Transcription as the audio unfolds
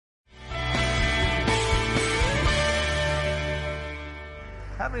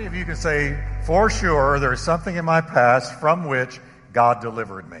How many of you can say, for sure, there's something in my past from which God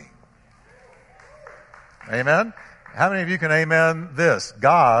delivered me? Amen? How many of you can amen this?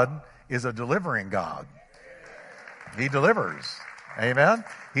 God is a delivering God. He delivers. Amen?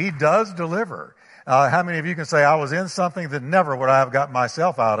 He does deliver. How many of you can say, I was in something that never would I have gotten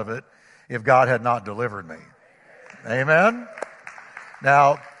myself out of it if God had not delivered me? Amen?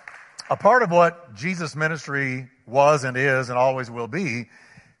 Now, a part of what Jesus' ministry was and is and always will be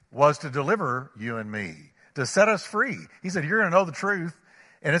was to deliver you and me, to set us free. He said, you're going to know the truth,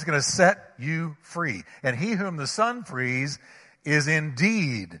 and it's going to set you free. And he whom the Son frees is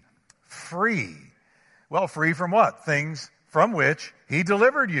indeed free. Well, free from what? Things from which he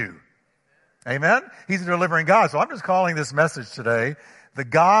delivered you. Amen? He's a delivering God. So I'm just calling this message today, the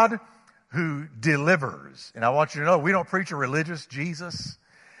God who delivers. And I want you to know, we don't preach a religious Jesus.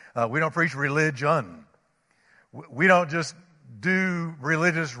 We don't preach religion. We don't just do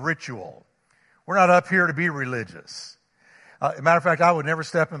religious ritual. We're not up here to be religious. As a matter of fact, I would never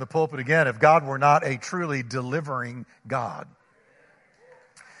step in the pulpit again if God were not a truly delivering God.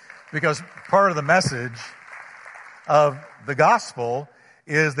 Because part of the message of the gospel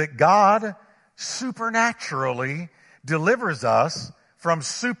is that God supernaturally delivers us from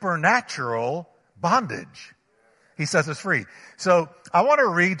supernatural bondage. He sets us free. So I want to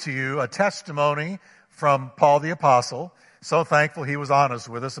read to you a testimony from Paul the Apostle. So thankful he was honest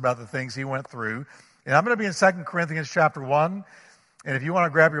with us about the things he went through. And I'm going to be in 2 Corinthians chapter 1. And if you want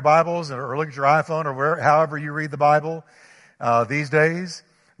to grab your Bibles or look at your iPhone or however you read the Bible these days,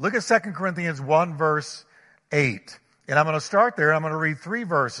 look at 2 Corinthians 1 verse 8. And I'm going to start there. I'm going to read 3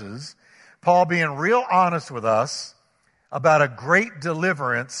 verses. Paul being real honest with us about a great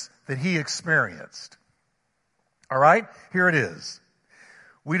deliverance that he experienced. All right? Here it is.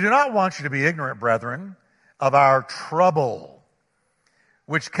 We do not want you to be ignorant, brethren, of our trouble,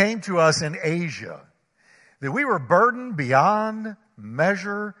 which came to us in Asia, that we were burdened beyond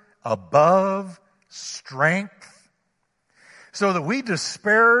measure, above strength, so that we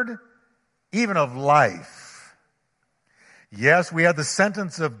despaired even of life. Yes, we had the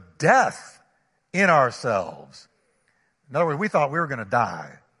sentence of death in ourselves. In other words, we thought we were going to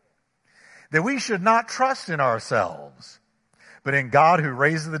die. That we should not trust in ourselves, but in God who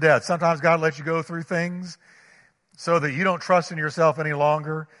raises the dead. Sometimes God lets you go through things so that you don't trust in yourself any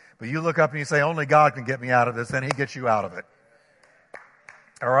longer, but you look up and you say, only God can get me out of this, then he gets you out of it.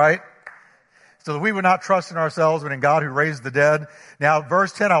 All right? So that we would not trust in ourselves, but in God who raised the dead. Now,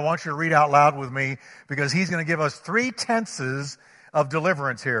 verse 10, I want you to read out loud with me, because he's going to give us 3 tenses of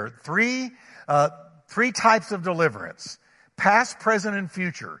deliverance here. Three types of deliverance. Past, present, and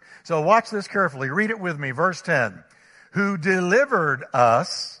future. So watch this carefully. Read it with me. Verse 10. Who delivered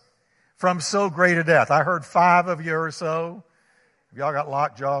us from so great a death. I heard 5 of you or so. Have y'all got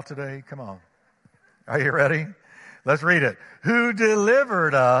lockjaw today? Come on. Are you ready? Let's read it. Who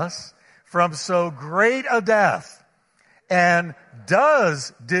delivered us from so great a death, and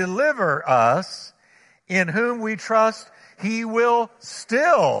does deliver us, in whom we trust he will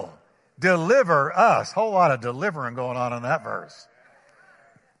still deliver us. Whole lot of delivering going on in that verse.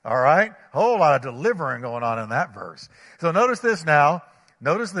 All right? Whole lot of delivering going on in that verse. So notice this now.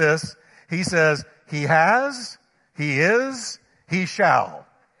 Notice this. He says, he has, he is, he shall.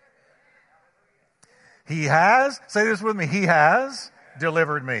 He has, say this with me, he has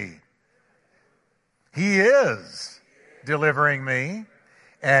delivered me. He is delivering me,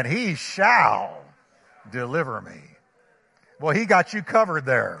 and he shall deliver me. Well, he got you covered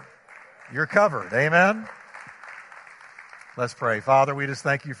there. You're covered. Amen? Let's pray. Father, we just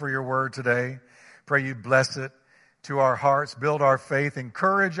thank you for your word today. Pray you bless it to our hearts, build our faith,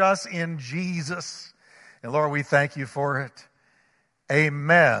 encourage us in Jesus. And Lord, we thank you for it.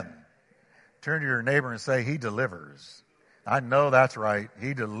 Amen. Turn to your neighbor and say, he delivers. I know that's right.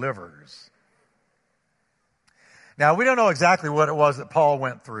 He delivers. Now, we don't know exactly what it was that Paul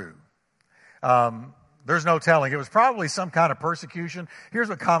went through. There's no telling. It was probably some kind of persecution. Here's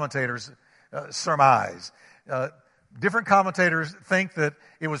what commentators surmise. Different commentators think that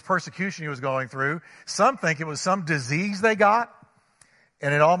it was persecution he was going through. Some think it was some disease they got,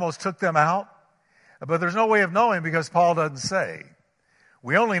 and it almost took them out. But there's no way of knowing because Paul doesn't say.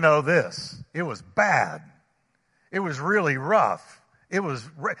 We only know this. It was bad. It was really rough. It was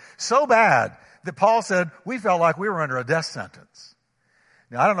so bad that Paul said we felt like we were under a death sentence.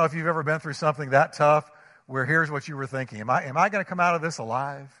 Now, I don't know if you've ever been through something that tough where here's what you were thinking. Am I going to come out of this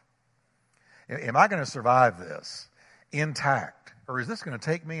alive? Am I going to survive this intact? Or is this going to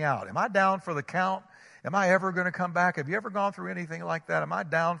take me out? Am I down for the count? Am I ever going to come back? Have you ever gone through anything like that? Am I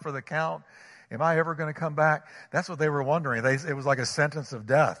down for the count? Am I ever going to come back? That's what they were wondering. It was like a sentence of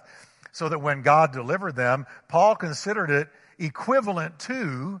death. So that when God delivered them, Paul considered it equivalent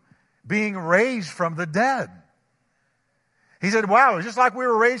to being raised from the dead. He said, wow, it was just like we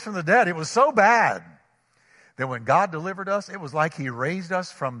were raised from the dead. It was so bad that when God delivered us, it was like he raised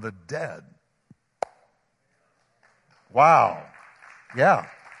us from the dead. Wow. Yeah.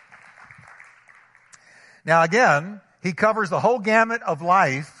 Now again, he covers the whole gamut of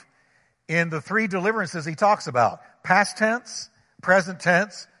life in the three deliverances he talks about. Past tense, present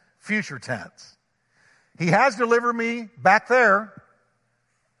tense, future tense. He has delivered me back there.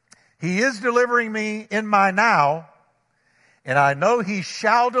 He is delivering me in my now. And I know he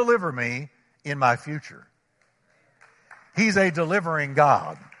shall deliver me in my future. He's a delivering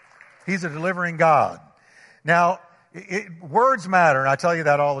God. He's a delivering God. Now, words matter, and I tell you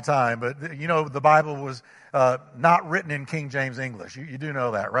that all the time, but you know the Bible was not written in King James English. You do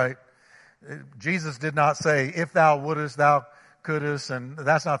know that, right? Jesus did not say, if thou wouldest, thou couldest, and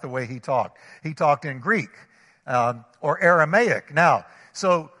that's not the way he talked. He talked in Greek or Aramaic. Now,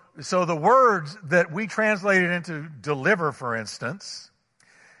 so the words that we translated into deliver, for instance,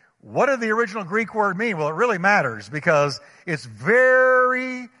 what did the original Greek word mean? Well, it really matters because it's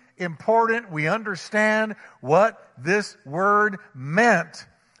very important we understand what this word meant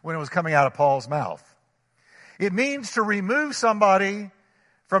when it was coming out of Paul's mouth. It means to remove somebody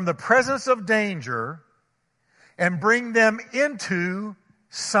from the presence of danger and bring them into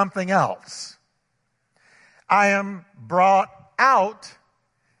something else. I am brought out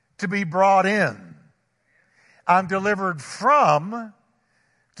to be brought in. I'm delivered from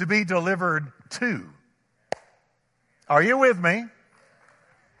to be delivered to. Are you with me?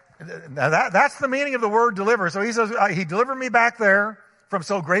 Now that's the meaning of the word deliver. So he says, he delivered me back there from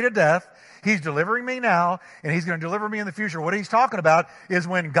so great a death. He's delivering me now, and he's going to deliver me in the future. What he's talking about is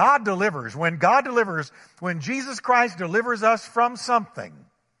when God delivers, when Jesus Christ delivers us from something,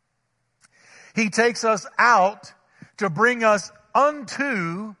 he takes us out to bring us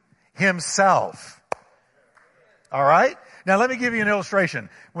unto himself. All right? Now let me give you an illustration.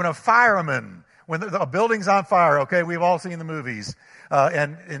 When a fireman, when a building's on fire, okay, we've all seen the movies,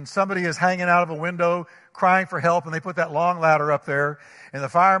 and somebody is hanging out of a window crying for help, and they put that long ladder up there, and the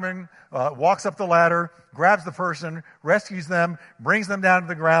fireman walks up the ladder, grabs the person, rescues them, brings them down to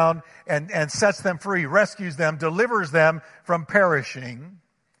the ground, and sets them free, rescues them, delivers them from perishing.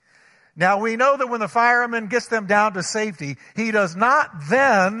 Now we know that when the fireman gets them down to safety, he does not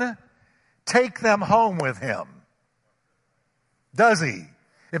then take them home with him. Does he?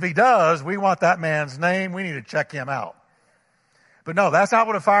 If he does, we want that man's name. We need to check him out. But no, that's not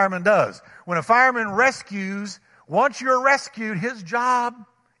what a fireman does. When a fireman rescues, once you're rescued, his job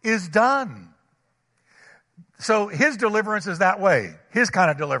is done. So his deliverance is that way, his kind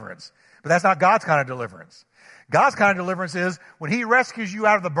of deliverance. But that's not God's kind of deliverance. God's kind of deliverance is when he rescues you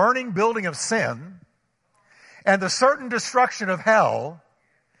out of the burning building of sin and the certain destruction of hell,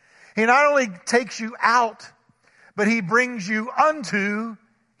 he not only takes you out, but he brings you unto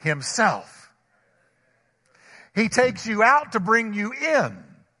himself. He takes you out to bring you in.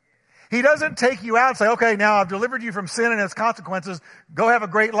 He doesn't take you out and say, okay, now I've delivered you from sin and its consequences. Go have a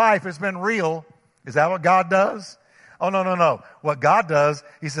great life. It's been real. Is that what God does? Oh, no. What God does,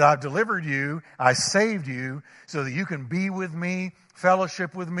 he said, I've delivered you. I saved you so that you can be with me,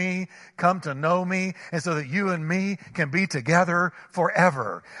 fellowship with me, come to know me, and so that you and me can be together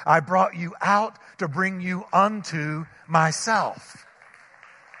forever. I brought you out to bring you unto myself.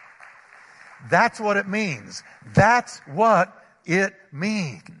 That's what it means. That's what it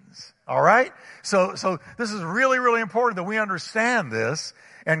means. All right? So this is really, really important that we understand this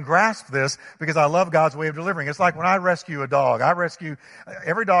and grasp this because I love God's way of delivering. It's like when I rescue a dog.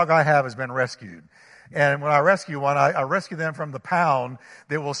 Every dog I have has been rescued. And when I rescue one, I rescue them from the pound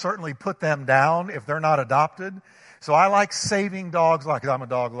that will certainly put them down if they're not adopted. So I like saving dogs, because I'm a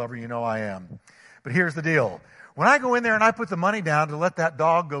dog lover, you know I am. But here's the deal. When I go in there and I put the money down to let that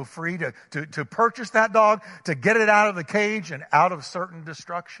dog go free, to purchase that dog, to get it out of the cage and out of certain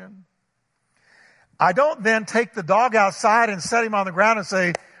destruction, I don't then take the dog outside and set him on the ground and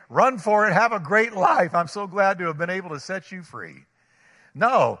say, run for it, have a great life. I'm so glad to have been able to set you free.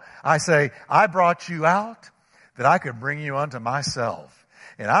 No, I say, I brought you out that I could bring you unto myself.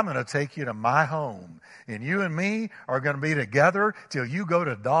 And I'm going to take you to my home. And you and me are going to be together till you go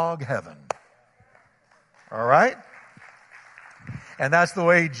to dog heaven. All right? And that's the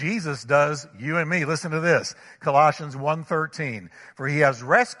way Jesus does you and me. Listen to this. Colossians 1:13. For he has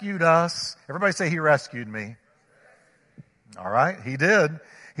rescued us. Everybody say he rescued me. All right? He did.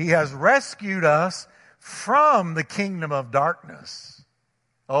 He has rescued us from the kingdom of darkness.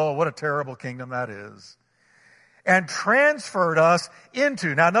 Oh, what a terrible kingdom that is. And transferred us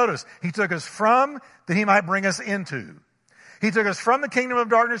into. Now notice, he took us from that he might bring us into. He took us from the kingdom of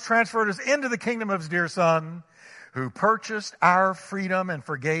darkness, transferred us into the kingdom of his dear Son, who purchased our freedom and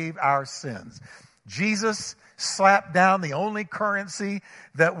forgave our sins. Jesus slapped down the only currency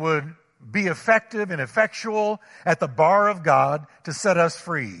that would be effective and effectual at the bar of God to set us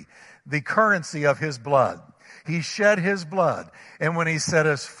free. The currency of his blood. He shed his blood. And when he set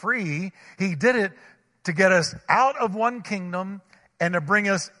us free, he did it to get us out of one kingdom and to bring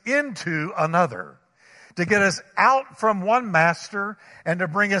us into another. To get us out from one master and to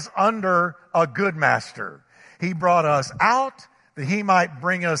bring us under a good master. He brought us out that he might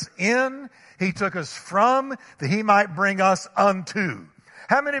bring us in. He took us from that he might bring us unto.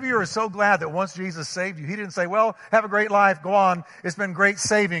 How many of you are so glad that once Jesus saved you, he didn't say, well, have a great life, go on, it's been great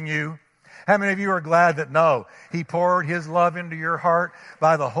saving you. How many of you are glad that no, he poured his love into your heart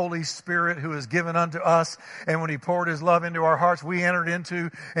by the Holy Spirit who is given unto us. And when he poured his love into our hearts, we entered into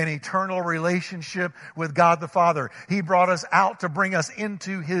an eternal relationship with God the Father. He brought us out to bring us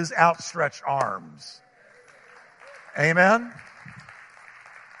into his outstretched arms. Amen?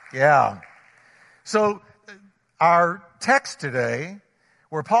 Yeah. So our text today,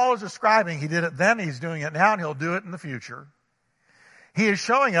 where Paul is describing, he did it then, he's doing it now, and he'll do it in the future. He is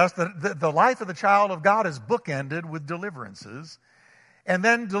showing us that the life of the child of God is bookended with deliverances, and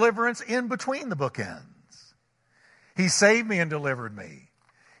then deliverance in between the bookends. He saved me and delivered me.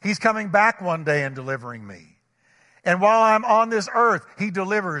 He's coming back one day and delivering me. And while I'm on this earth, he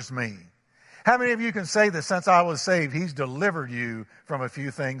delivers me. How many of you can say that since I was saved, he's delivered you from a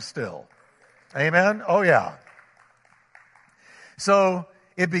few things still? Amen? Oh yeah. So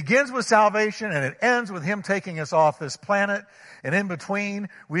it begins with salvation and it ends with him taking us off this planet. And in between,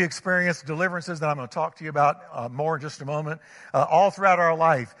 we experience deliverances that I'm going to talk to you about more in just a moment. All throughout our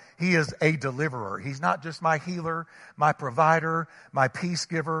life, he is a deliverer. He's not just my healer, my provider, my peace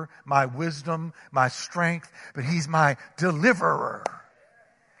giver, my wisdom, my strength, but he's my deliverer.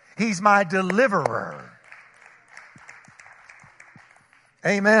 He's my deliverer.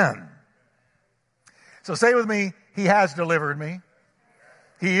 Amen. So say with me, he has delivered me.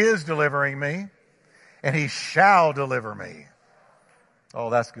 He is delivering me. And he shall deliver me. Oh,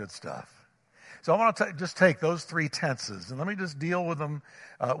 that's good stuff. So I want to just take those three tenses and let me just deal with them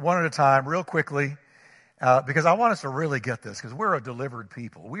one at a time real quickly because I want us to really get this because we're a delivered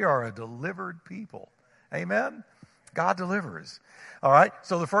people. We are a delivered people. Amen? God delivers. All right,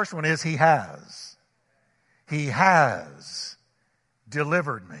 so the first one is he has. He has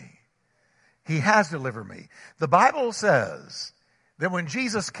delivered me. He has delivered me. The Bible says that when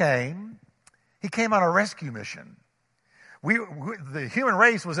Jesus came, he came on a rescue mission. The human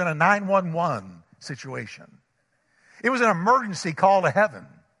race was in a 911 situation. It was an emergency call to heaven.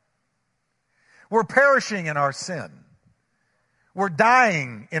 We're perishing in our sin. We're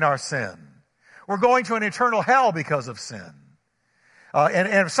dying in our sin. We're going to an eternal hell because of sin. And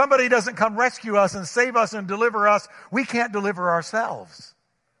if somebody doesn't come rescue us and save us and deliver us, we can't deliver ourselves.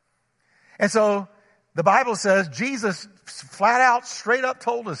 And so the Bible says, Jesus flat out, straight up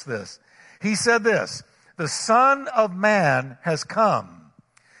told us this. He said this, the Son of Man has come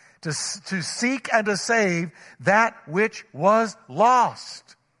to seek and to save that which was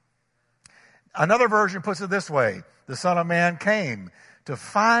lost. Another version puts it this way, the Son of Man came to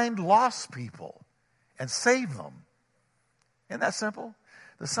find lost people and save them. Isn't that simple?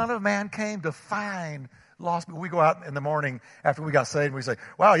 The Son of Man came to find lost people. We go out in the morning after we got saved and we say,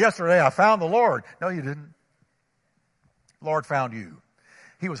 wow, yesterday I found the Lord. No, you didn't. The Lord found you.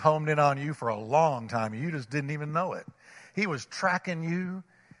 He was homed in on you for a long time. You just didn't even know it. He was tracking you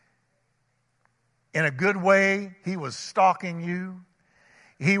in a good way. He was stalking you.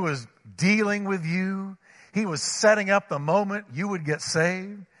 He was dealing with you. He was setting up the moment you would get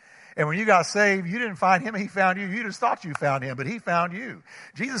saved. And when you got saved, you didn't find him, he found you. You just thought you found him, but he found you.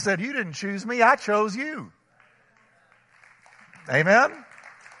 Jesus said, you didn't choose me, I chose you. Amen?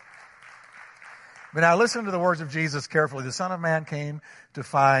 But now listen to the words of Jesus carefully. The Son of Man came to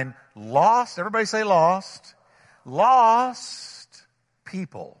find lost, everybody say lost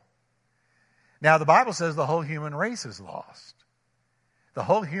people. Now the Bible says the whole human race is lost. The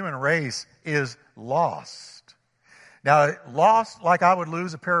whole human race is lost. Now, lost like I would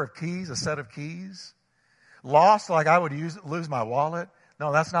lose a pair of keys, a set of keys. Lost like I would lose my wallet.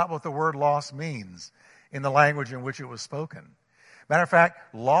 No, that's not what the word lost means in the language in which it was spoken. Matter of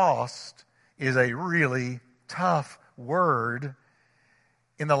fact, lost is a really tough word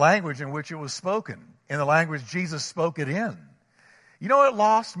in the language in which it was spoken, in the language Jesus spoke it in. You know what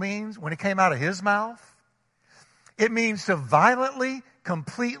lost means when it came out of his mouth? It means to violently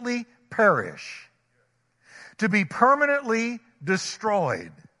completely perish, to be permanently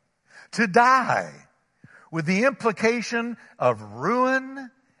destroyed, to die, with the implication of ruin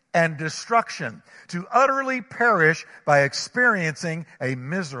and destruction, to utterly perish by experiencing a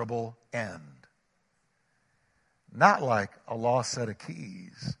miserable end. Not like a lost set of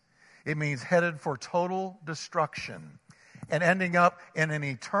keys. It means headed for total destruction and ending up in an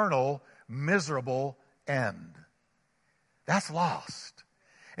eternal, miserable end. That's lost.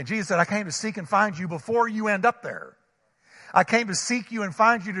 And Jesus said, I came to seek and find you before you end up there. I came to seek you and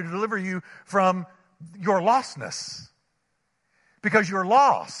find you to deliver you from your lostness. Because you're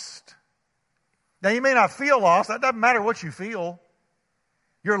lost. Now, you may not feel lost. That doesn't matter what you feel.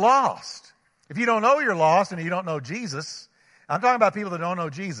 You're lost. If you don't know you're lost and you don't know Jesus, I'm talking about people that don't know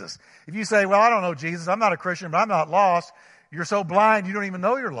Jesus. If you say, well, I don't know Jesus, I'm not a Christian, but I'm not lost, you're so blind you don't even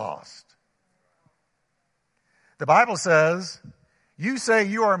know you're lost. The Bible says, you say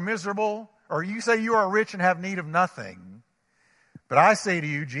you are miserable, or you say you are rich and have need of nothing. But I say to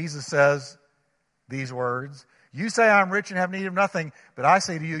you, Jesus says these words, you say I'm rich and have need of nothing, but I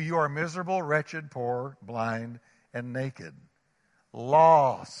say to you, you are miserable, wretched, poor, blind, and naked.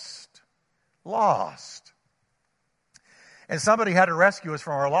 Lost. Lost. And somebody had to rescue us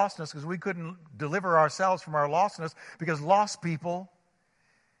from our lostness because we couldn't deliver ourselves from our lostness because lost people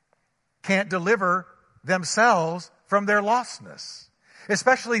can't deliver themselves from their lostness.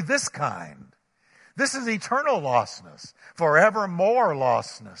 Especially this kind. This is eternal lostness. Forevermore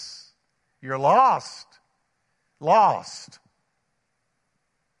lostness. You're lost. Lost.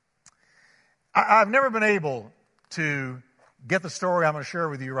 I've never been able to get the story I'm going to share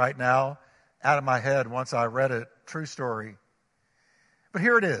with you right now out of my head once I read it. True story. But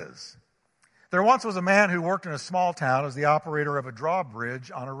here it is. There once was a man who worked in a small town as the operator of a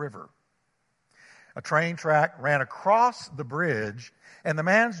drawbridge on a river. A train track ran across the bridge, and the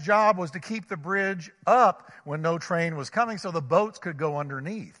man's job was to keep the bridge up when no train was coming so the boats could go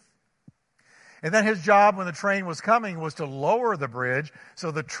underneath. And then his job when the train was coming was to lower the bridge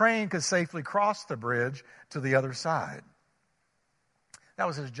so the train could safely cross the bridge to the other side. That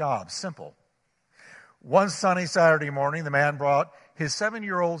was his job. Simple. One sunny Saturday morning, the man brought his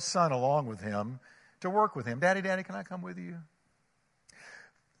 7-year-old son along with him to work with him. Daddy, can I come with you?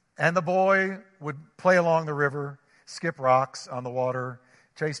 And the boy would play along the river, skip rocks on the water,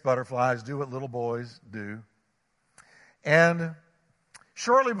 chase butterflies, do what little boys do. And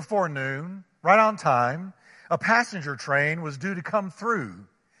shortly before noon, right on time, a passenger train was due to come through.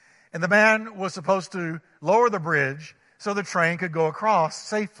 And the man was supposed to lower the bridge so the train could go across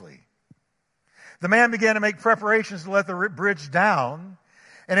safely. The man began to make preparations to let the bridge down.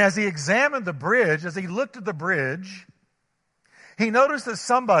 And as he examined the bridge, as he looked at the bridge, he noticed that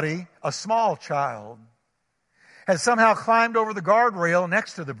somebody, a small child, had somehow climbed over the guardrail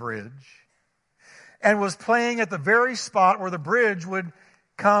next to the bridge and was playing at the very spot where the bridge would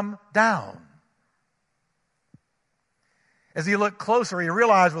come down. As he looked closer, he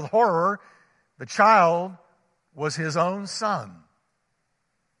realized with horror the child was his own son.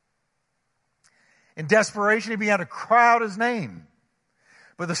 In desperation, he began to cry out his name.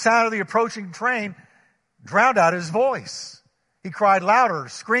 But the sound of the approaching train drowned out his voice. He cried louder,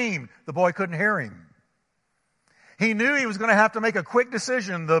 screamed. The boy couldn't hear him. He knew he was going to have to make a quick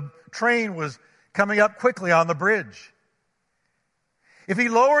decision. The train was coming up quickly on the bridge. If he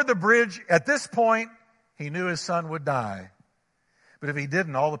lowered the bridge at this point, he knew his son would die. But if he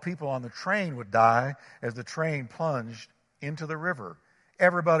didn't, all the people on the train would die as the train plunged into the river.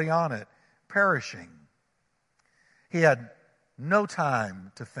 Everybody on it perishing. He had no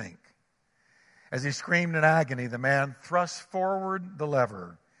time to think. As he screamed in agony, the man thrust forward the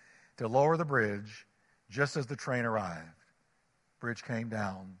lever to lower the bridge just as the train arrived. Bridge came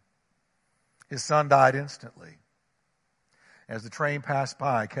down. His son died instantly. As the train passed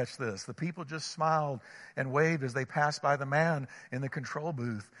by, catch this, the people just smiled and waved as they passed by the man in the control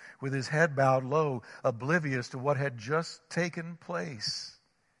booth with his head bowed low, oblivious to what had just taken place.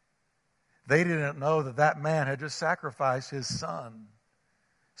 They didn't know that that man had just sacrificed his son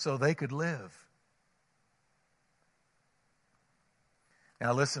so they could live.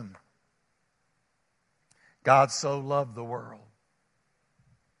 Now listen, God so loved the world.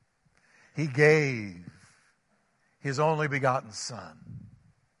 He gave His only begotten Son,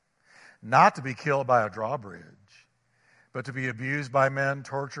 not to be killed by a drawbridge, but to be abused by men,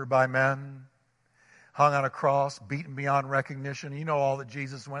 tortured by men, hung on a cross, beaten beyond recognition. You know all that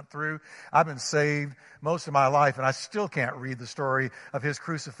Jesus went through. I've been saved most of my life, and I still can't read the story of His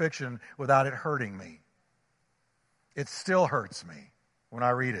crucifixion without it hurting me. It still hurts me when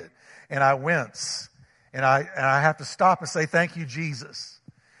I read it. And I wince And I have to stop and say, thank you, Jesus.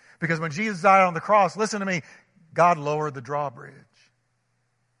 Because when Jesus died on the cross, listen to me, God lowered the drawbridge.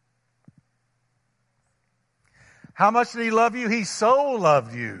 How much did he love you? He so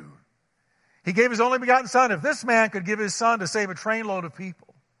loved you. He gave his only begotten Son. If this man could give his Son to save a trainload of people,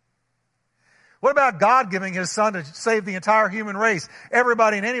 what about God giving his Son to save the entire human race,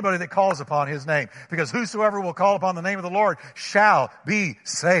 everybody and anybody that calls upon his name? Because whosoever will call upon the name of the Lord shall be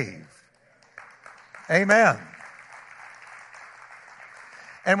saved. Amen.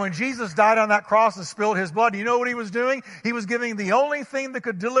 And when Jesus died on that cross and spilled his blood, you know what he was doing? He was giving the only thing that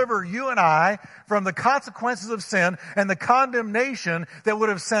could deliver you and I from the consequences of sin and the condemnation that would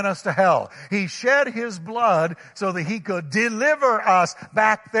have sent us to hell. He shed his blood so that he could deliver us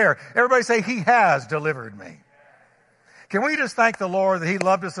back there. Everybody say, he has delivered me. Can we just thank the Lord that he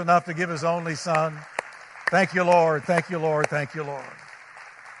loved us enough to give his only Son? Thank you, Lord. Thank you, Lord. Thank you, Lord.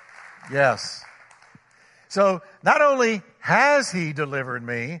 Yes. So not only has he delivered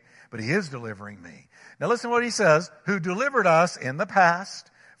me, but he is delivering me. Now listen to what he says, who delivered us in the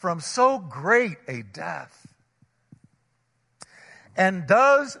past from so great a death, and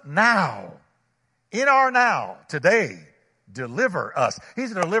does now, in our now, today, deliver us.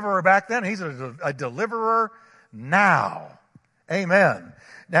 He's a deliverer back then. He's a deliverer now. Amen.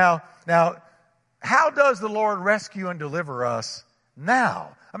 Now, how does the Lord rescue and deliver us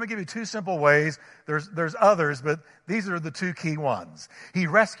now? I'm going to give you two simple ways. There's others, but these are the two key ones. He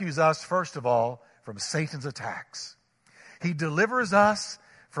rescues us, first of all, from Satan's attacks. He delivers us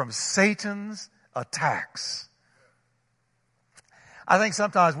from Satan's attacks. I think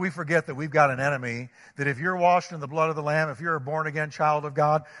sometimes we forget that we've got an enemy, that if you're washed in the blood of the Lamb, if you're a born-again child of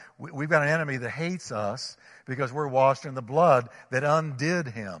God, we've got an enemy that hates us because we're washed in the blood that undid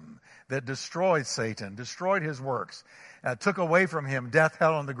him, that destroyed Satan, destroyed his works, took away from him death,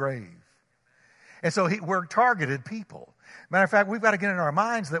 hell, and the grave. And so we're targeted people. Matter of fact, we've got to get in our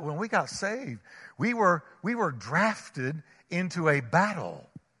minds that when we got saved, we were drafted into a battle.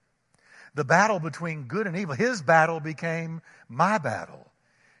 The battle between good and evil. His battle became my battle,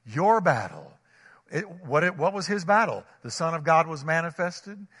 your battle. What was his battle? The Son of God was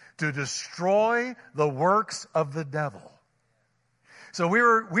manifested to destroy the works of the devil. So we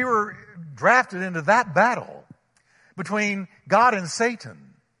were drafted into that battle between God and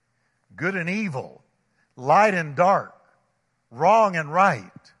Satan, good and evil, light and dark, wrong and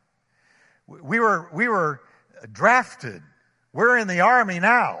right. We were drafted. We're in the army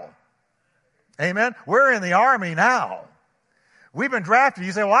now. Amen. We're in the army now. We've been drafted.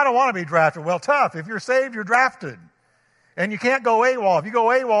 You say, well, I don't want to be drafted. Well, tough. If you're saved, you're drafted. And you can't go AWOL. If you go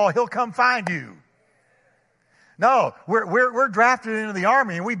AWOL, he'll come find you. No, we're drafted into the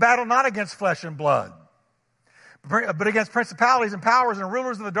army, and we battle not against flesh and blood, but against principalities and powers and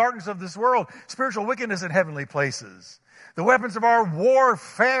rulers of the darkness of this world, spiritual wickedness in heavenly places. The weapons of our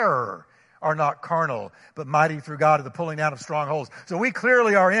warfare are not carnal, but mighty through God to the pulling down of strongholds. So we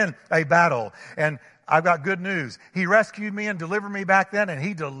clearly are in a battle. And I've got good news. He rescued me and delivered me back then, and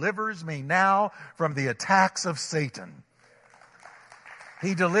he delivers me now from the attacks of Satan.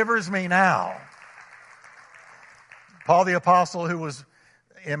 He delivers me now. Paul the Apostle, who was,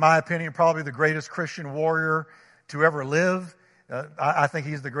 in my opinion, probably the greatest Christian warrior to ever live. I think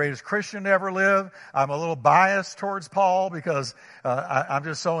he's the greatest Christian to ever live. I'm a little biased towards Paul because I'm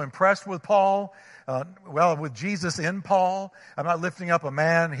just so impressed with Paul. With Jesus in Paul. I'm not lifting up a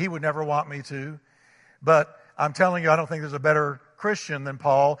man. He would never want me to. But I'm telling you, I don't think there's a better Christian than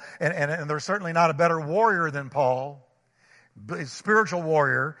Paul. And there's certainly not a better warrior than Paul. A spiritual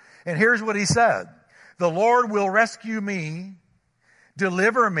warrior. And here's what he said. The Lord will rescue me,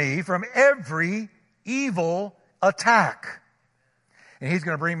 deliver me from every evil attack. And he's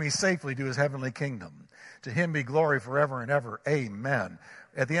going to bring me safely to his heavenly kingdom. To him be glory forever and ever. Amen.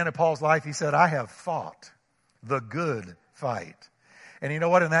 At the end of Paul's life, he said, I have fought the good fight. And you know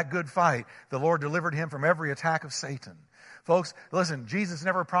what? In that good fight, the Lord delivered him from every attack of Satan. Folks, listen, Jesus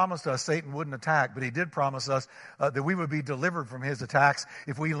never promised us Satan wouldn't attack, but he did promise us that we would be delivered from his attacks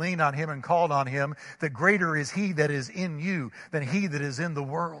if we leaned on him and called on him. That greater is he that is in you than he that is in the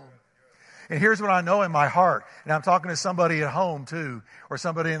world. And here's what I know in my heart, and I'm talking to somebody at home too, or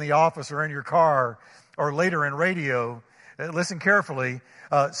somebody in the office or in your car, or later in radio. Listen carefully.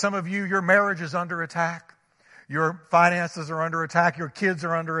 Some of you, your marriage is under attack. Your finances are under attack. Your kids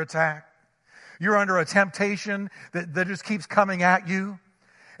are under attack. You're under a temptation that just keeps coming at you.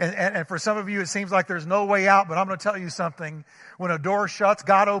 And for some of you, it seems like there's no way out, but I'm going to tell you something. When a door shuts,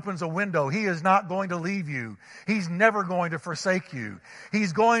 God opens a window. He is not going to leave you. He's never going to forsake you.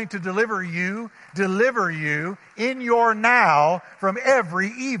 He's going to deliver you in your now from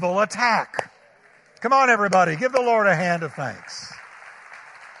every evil attack. Come on, everybody. Give the Lord a hand of thanks.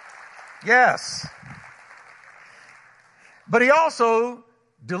 Yes. But he also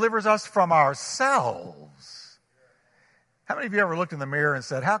delivers us from ourselves. How many of you ever looked in the mirror and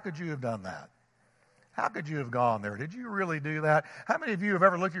said, how could you have done that? How could you have gone there? Did you really do that? How many of you have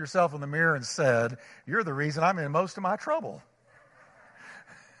ever looked at yourself in the mirror and said, you're the reason I'm in most of my trouble?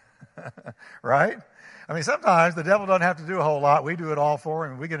 Right? I mean, sometimes the devil doesn't have to do a whole lot. We do it all for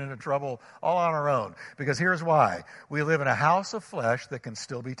him, and we get into trouble all on our own. Because here's why. We live in a house of flesh that can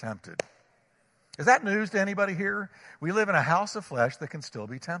still be tempted. Is that news to anybody here? We live in a house of flesh that can still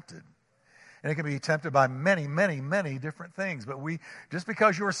be tempted. And it can be tempted by many, many, many different things. But just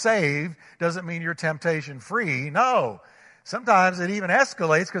because you're saved doesn't mean you're temptation free. No. Sometimes it even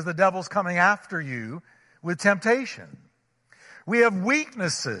escalates because the devil's coming after you with temptation. We have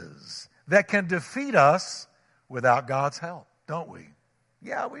weaknesses that can defeat us without God's help, don't we?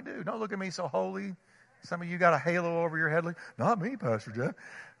 Yeah, we do. Don't look at me so holy. Some of you got a halo over your head. Like, not me, Pastor Jeff.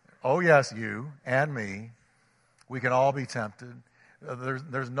 Oh, yes, you and me. We can all be tempted.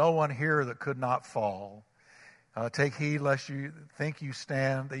 There's no one here that could not fall. Take heed lest you think you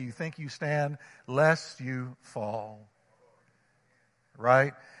stand, lest you fall.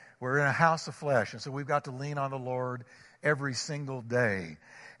 Right? We're in a house of flesh, and so we've got to lean on the Lord every single day.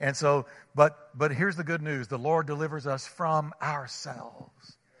 And so, but here's the good news. The Lord delivers us from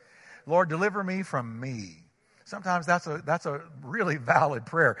ourselves. Lord, deliver me from me. Sometimes that's a really valid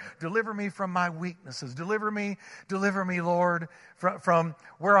prayer. Deliver me from my weaknesses. Deliver me, Lord, from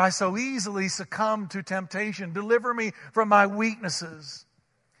where I so easily succumb to temptation. Deliver me from my weaknesses.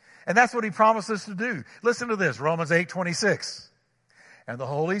 And that's what he promised us to do. Listen to this, Romans 8:26. And the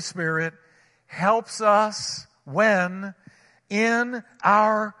Holy Spirit helps us when in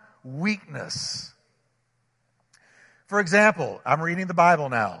our weakness. For example, I'm reading the Bible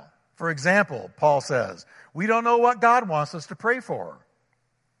now. For example, Paul says, we don't know what God wants us to pray for.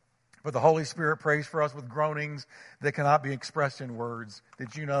 But the Holy Spirit prays for us with groanings that cannot be expressed in words.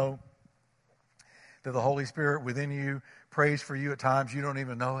 Did you know that the Holy Spirit within you prays for you at times you don't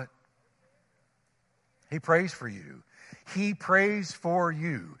even know it? He prays for you. He prays for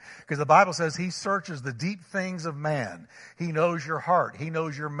you. Because the Bible says he searches the deep things of man. He knows your heart. He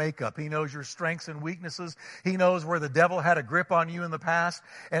knows your makeup. He knows your strengths and weaknesses. He knows where the devil had a grip on you in the past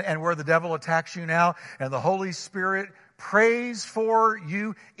and where the devil attacks you now. And the Holy Spirit prays for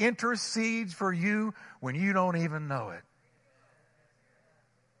you, intercedes for you when you don't even know it.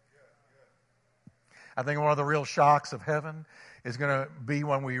 I think one of the real shocks of heaven is going to be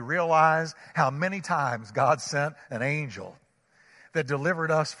when we realize how many times God sent an angel that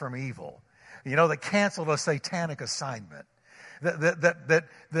delivered us from evil. You know, that canceled a satanic assignment.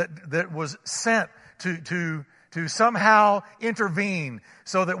 That was sent to somehow intervene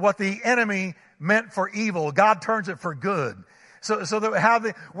so that what the enemy meant for evil, God turns it for good. So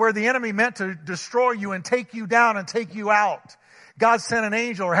that where the enemy meant to destroy you and take you down and take you out, God sent an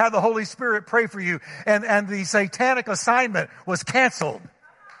angel or had the Holy Spirit pray for you, and the satanic assignment was canceled.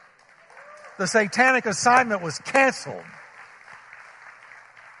 The satanic assignment was canceled.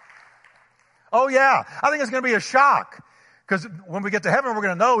 Oh yeah, I think it's going to be a shock. Because when we get to heaven, we're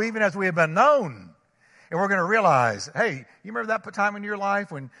going to know even as we have been known. And we're going to realize, hey, you remember that time in your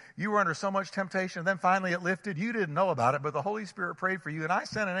life when you were under so much temptation and then finally it lifted? You didn't know about it, but the Holy Spirit prayed for you, and I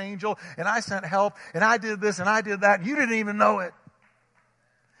sent an angel, and I sent help, and I did this, and I did that, and you didn't even know it.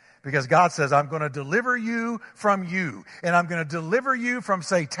 Because God says, I'm going to deliver you from you, and I'm going to deliver you from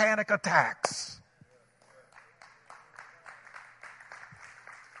satanic attacks.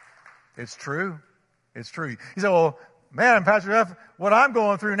 It's true. It's true. You say, well, man, Pastor Jeff, what I'm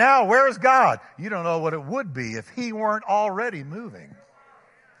going through now, where's God? You don't know what it would be if he weren't already moving.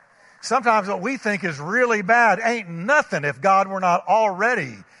 Sometimes what we think is really bad ain't nothing if God were not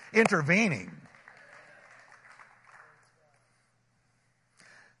already intervening.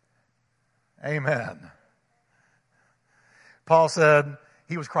 Amen. Paul said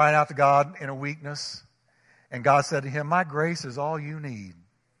he was crying out to God in a weakness, and God said to him, my grace is all you need.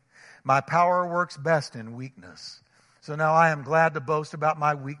 My power works best in weakness. So now I am glad to boast about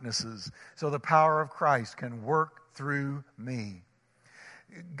my weaknesses, so the power of Christ can work through me.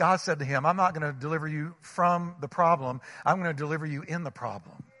 God said to him, I'm not going to deliver you from the problem. I'm going to deliver you in the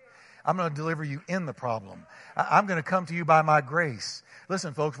problem. I'm going to deliver you in the problem. I'm going to come to you by my grace.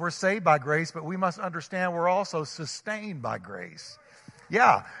 Listen, folks, we're saved by grace, but we must understand we're also sustained by grace.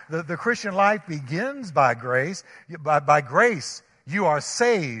 Yeah, the Christian life begins by grace. By grace, you are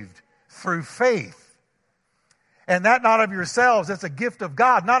saved through faith. And that not of yourselves, it's a gift of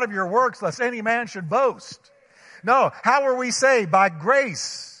God, not of your works, lest any man should boast. No, how are we saved? By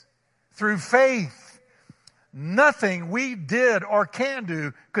grace, through faith. nothing we did or can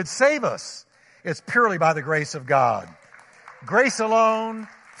do could save us. It's purely by the grace of God. Grace alone,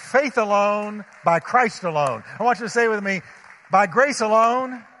 faith alone, by Christ alone. I want you to say with me, by grace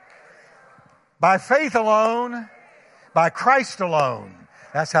alone, by faith alone, by Christ alone.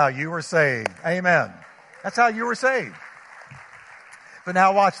 That's how you were saved. Amen. That's how you were saved. But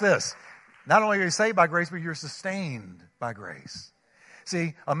now watch this. Not only are you saved by grace, but you're sustained by grace.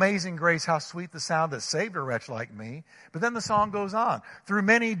 See, amazing grace, how sweet the sound that saved a wretch like me. But then the song goes on. Through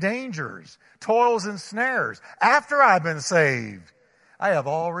many dangers, toils and snares, after I've been saved, I have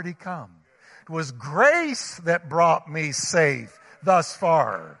already come. It was grace that brought me safe thus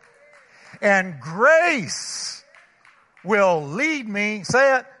far. And grace will lead me,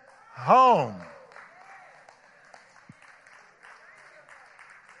 say it, home.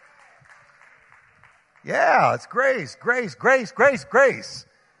 Yeah, it's grace, grace, grace, grace, grace.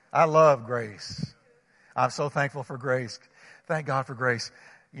 I love grace. I'm so thankful for grace. Thank God for grace.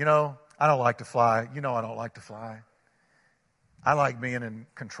 You know, I don't like to fly. You know I don't like to fly. I like being in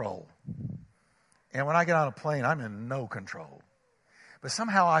control. And when I get on a plane, I'm in no control. But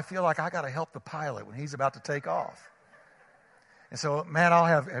somehow I feel like I got to help the pilot when he's about to take off. And so, man,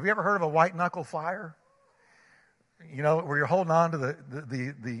 have you ever heard of a white knuckle flyer? You know, where you're holding on to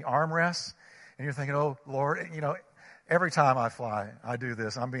the armrests. And you're thinking, oh, Lord, you know, every time I fly, I do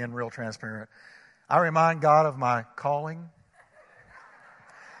this. I'm being real transparent. I remind God of my calling.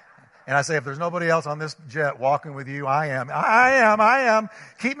 And I say, if there's nobody else on this jet walking with you, I am.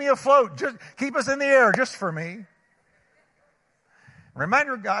 Keep me afloat. Just keep us in the air just for me.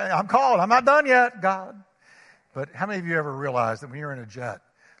 Remember, God, I'm called. I'm not done yet, God. But how many of you ever realize that when you're in a jet,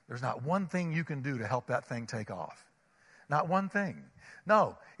 there's not one thing you can do to help that thing take off? Not one thing.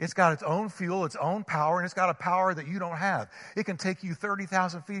 No, it's got its own fuel, its own power, and it's got a power that you don't have. It can take you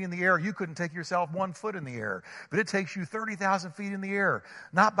 30,000 feet in the air. You couldn't take yourself 1 foot in the air. But it takes you 30,000 feet in the air.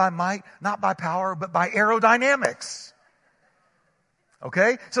 Not by might, not by power, but by aerodynamics.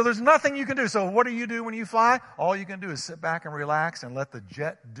 Okay? So there's nothing you can do. So what do you do when you fly? All you can do is sit back and relax and let the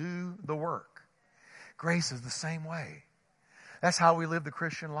jet do the work. Grace is the same way. That's how we live the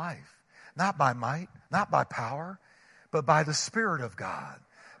Christian life. Not by might, not by power, but by the Spirit of God,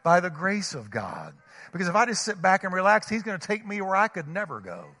 by the grace of God. Because if I just sit back and relax, He's going to take me where I could never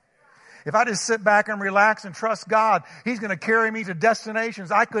go. If I just sit back and relax and trust God, He's going to carry me to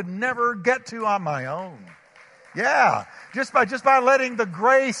destinations I could never get to on my own. Yeah, just by letting the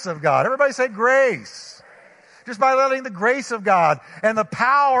grace of God. Everybody say grace. Just by letting the grace of God and the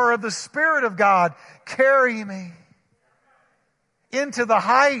power of the Spirit of God carry me into the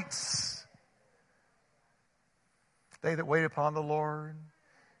heights. They that wait upon the Lord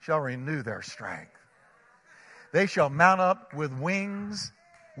shall renew their strength. They shall mount up with wings,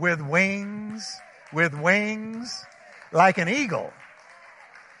 like an eagle.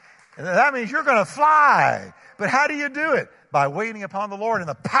 And that means you're going to fly. But how do you do it? By waiting upon the Lord. And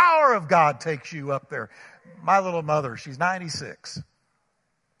the power of God takes you up there. My little mother, she's 96.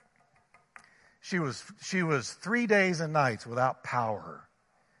 She was 3 days and nights without power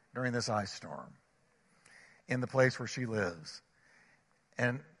during this ice storm in the place where she lives.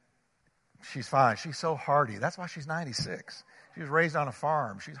 And she's fine. She's so hardy. That's why she's 96. She was raised on a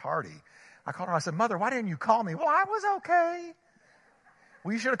farm. She's hardy. I called her. I said, Mother, why didn't you call me? Well, I was okay.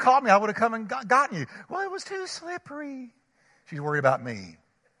 Well, you should have called me. I would have come and gotten you. Well, it was too slippery. She's worried about me.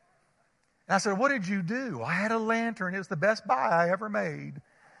 And I said, what did you do? Well, I had a lantern. It was the best buy I ever made.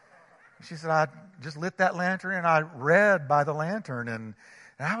 She said, I just lit that lantern and I read by the lantern and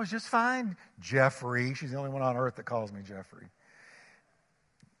I was just fine. Jeffrey. She's the only one on earth that calls me Jeffrey.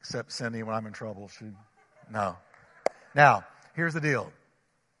 Except Cindy when I'm in trouble. No. Now, here's the deal.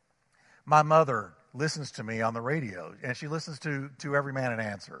 My mother listens to me on the radio, and she listens to Every Man an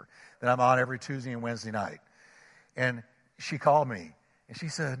Answer that I'm on every Tuesday and Wednesday night. And she called me, and she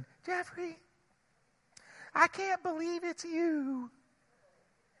said, Jeffrey, I can't believe it's you.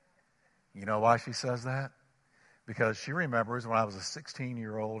 You know why she says that? Because she remembers when I was a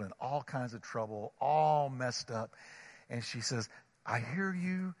 16-year-old in all kinds of trouble, all messed up. And she says, I hear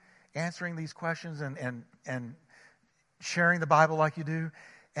you answering these questions and sharing the Bible like you do.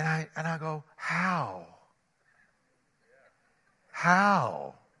 And I go, how?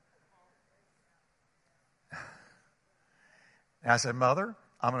 How? And I said, Mother,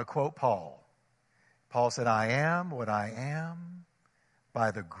 I'm going to quote Paul. Paul said, I am what I am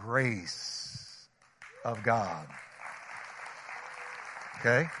by the grace of God.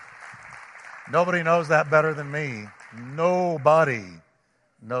 Okay? Nobody knows that better than me. Nobody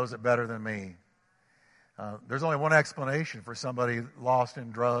knows it better than me. There's only one explanation for somebody lost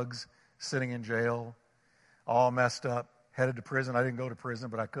in drugs, sitting in jail. all messed up, headed to prison. I didn't go to prison,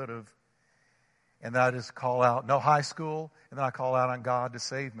 but I could have. And then I just call out, no high school, and then I call out on God to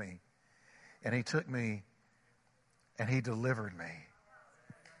save me. And he took me and he delivered me.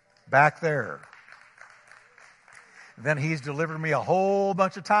 Back there. Then he's delivered me a whole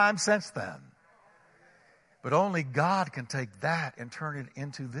bunch of times since then. But only God can take that and turn it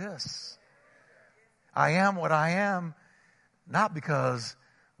into this. I am what I am, not because,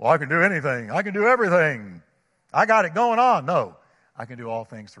 well, I can do anything. I can do everything. I got it going on. No, I can do all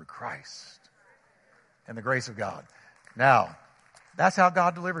things through Christ and the grace of God. Now, that's how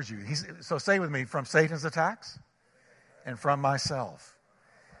God delivers you. So say with me, from Satan's attacks and from myself.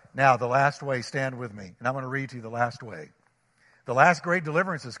 Now, the last way, stand with me. And I'm going to read to you the last way. The last great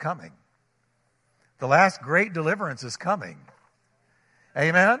deliverance is coming. The last great deliverance is coming.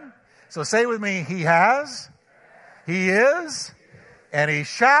 Amen? So say with me, he has, he is, and he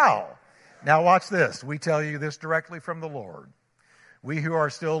shall. Now watch this. We tell you this directly from the Lord. We who are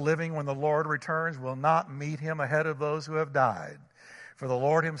still living when the Lord returns will not meet him ahead of those who have died. For the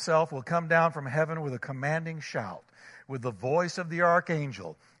Lord himself will come down from heaven with a commanding shout, with the voice of the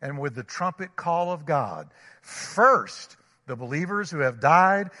archangel, and with the trumpet call of God. First, the believers who have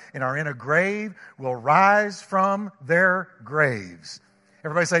died and are in a grave will rise from their graves.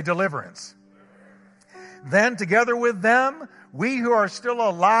 Everybody say deliverance. Then together with them, we who are still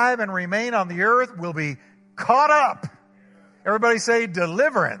alive and remain on the earth will be caught up. Everybody say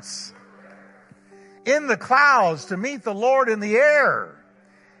deliverance. In the clouds to meet the Lord in the air.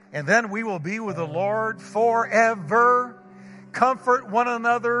 And then we will be with the Lord forever. Comfort one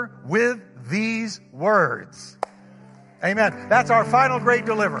another with these words. Amen. That's our final great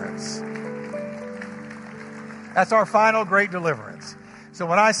deliverance. That's our final great deliverance. So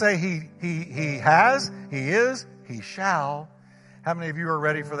when I say he has, he is, he shall, how many of you are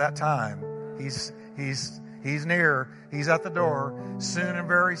ready for that time? He's near. He's at the door. Soon and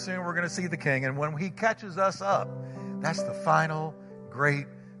very soon we're going to see the King. And when he catches us up, that's the final great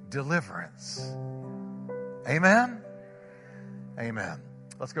deliverance. Amen? Amen.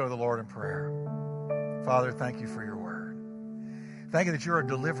 Let's go to the Lord in prayer. Father, thank you for your word. Thank you that you're a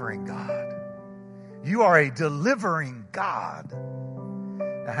delivering God. You are a delivering God.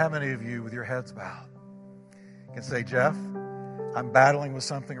 Now, how many of you, with your heads bowed, can say, Jeff, I'm battling with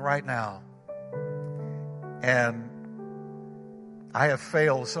something right now. And I have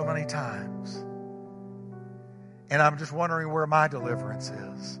failed so many times. And I'm just wondering where my deliverance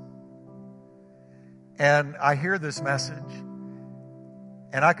is. And I hear this message.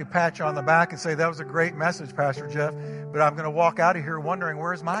 And I could pat you on the back and say, that was a great message, Pastor Jeff. But I'm going to walk out of here wondering,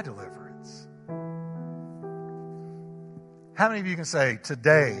 where's my deliverance? How many of you can say,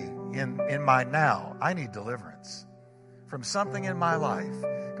 today, in my now, I need deliverance from something in my life?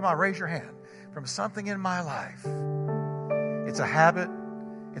 Come on, raise your hand. From something in my life. It's a habit.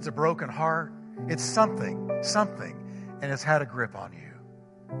 It's a broken heart. It's something, and it's had a grip on you.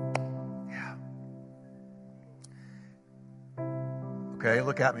 Yeah. Okay,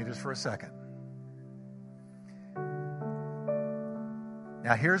 look at me just for a second.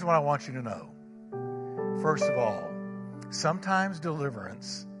 Now, here's what I want you to know. First of all, sometimes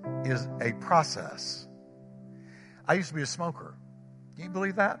deliverance is a process. I used to be a smoker. Can you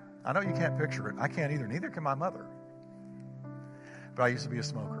believe that? I know you can't picture it. I can't either. Neither can my mother. But I used to be a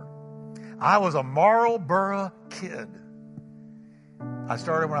smoker. I was a Marlboro kid. I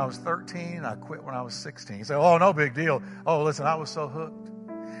started when I was 13. I quit when I was 16. You say, oh, no big deal. Oh, listen, I was so hooked.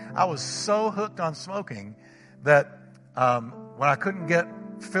 I was so hooked on smoking that when I couldn't get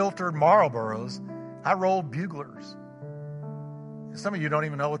filtered Marlboros, I rolled Buglers. Some of you don't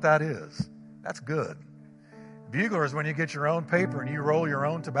even know what that is. That's good. Bugler is when you get your own paper and you roll your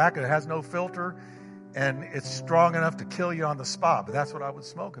own tobacco. It has no filter, and it's strong enough to kill you on the spot. But that's what I would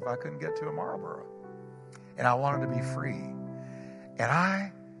smoke if I couldn't get to a Marlboro. And I wanted to be free. And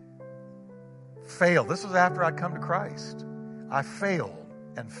I failed. This was after I'd come to Christ. I failed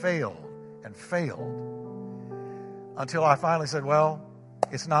and failed and failed until I finally said, well,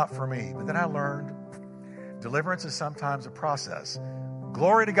 it's not for me. But then I learned deliverance is sometimes a process.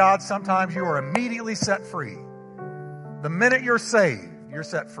 Glory to God, sometimes you are immediately set free. The minute you're saved, you're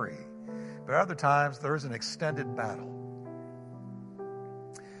set free. But other times, there's an extended battle.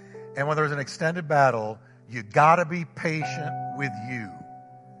 And when there's an extended battle, you gotta be patient with you.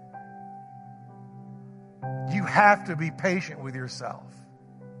 You have to be patient with yourself.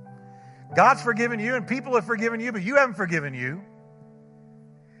 God's forgiven you and people have forgiven you, but you haven't forgiven you.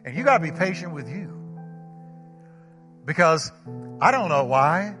 And you gotta be patient with you. Because I don't know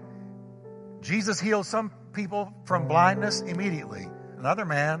why Jesus healed some people from blindness immediately. Another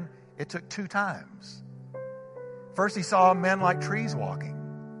man, it took 2 times. First he saw men like trees walking.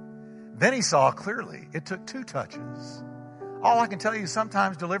 Then he saw clearly. It took 2 touches. All I can tell you,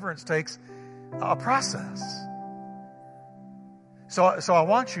 sometimes deliverance takes a process. So I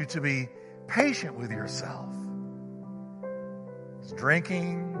want you to be patient with yourself. It's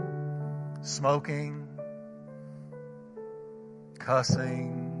drinking, smoking,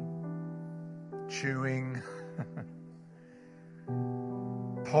 cussing, chewing,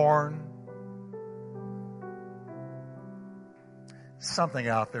 porn. Something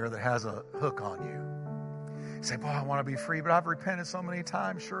out there that has a hook on you. You say, boy, I want to be free, but I've repented so many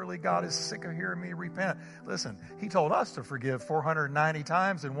times. Surely God is sick of hearing me repent. Listen, he told us to forgive 490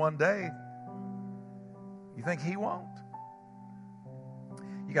 times in one day. You think he won't?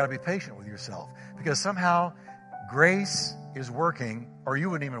 You got to be patient with yourself, because somehow grace is working, or you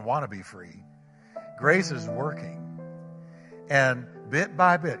wouldn't even want to be free. Grace is working. And bit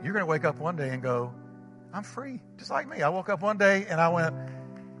by bit, you're going to wake up one day and go, I'm free. Just like me. I woke up one day and I went,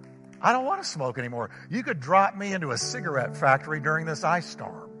 I don't want to smoke anymore. You could drop me into a cigarette factory during this ice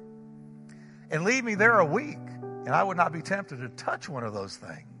storm and leave me there a week, and I would not be tempted to touch one of those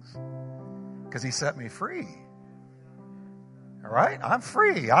things, because he set me free. All right? I'm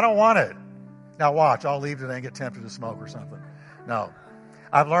free. I don't want it. Now watch, I'll leave today and get tempted to smoke or something. No.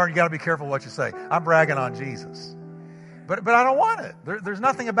 I've learned you got to be careful what you say. I'm bragging on Jesus. But I don't want it. There's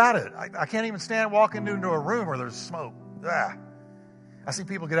nothing about it. I can't even stand walking into a room where there's smoke. Ah. I see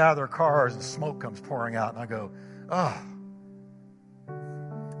people get out of their cars and smoke comes pouring out, and I go, oh.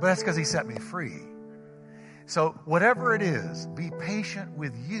 But that's because he set me free. So whatever it is, be patient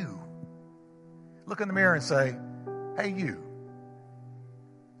with you. Look in the mirror and say, hey, you,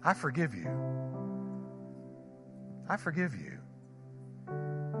 I forgive you. I forgive you.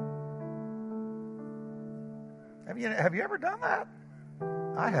 Have you ever done that?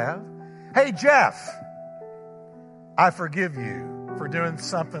 I have. Hey, Jeff, I forgive you for doing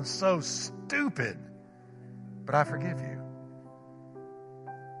something so stupid, but I forgive you.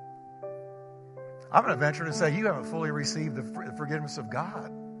 I'm going to venture to say you haven't fully received the forgiveness of God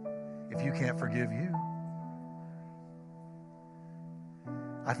if you can't forgive you.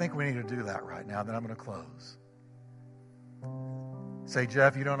 I think we need to do that right now. Then I'm going to close. Say,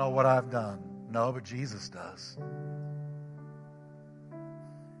 Jeff, you don't know what I've done. No, but Jesus does.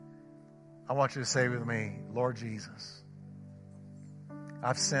 I want you to say with me, Lord Jesus,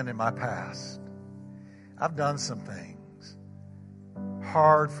 I've sinned in my past. I've done some things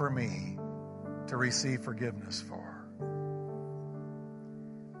hard for me to receive forgiveness for.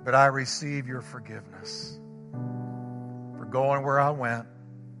 But I receive your forgiveness for going where I went,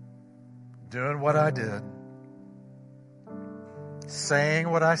 doing what I did, saying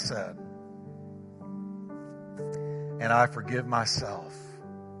what I said, and I forgive myself.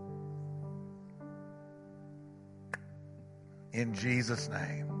 In Jesus'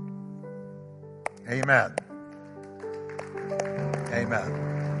 name. Amen. Amen.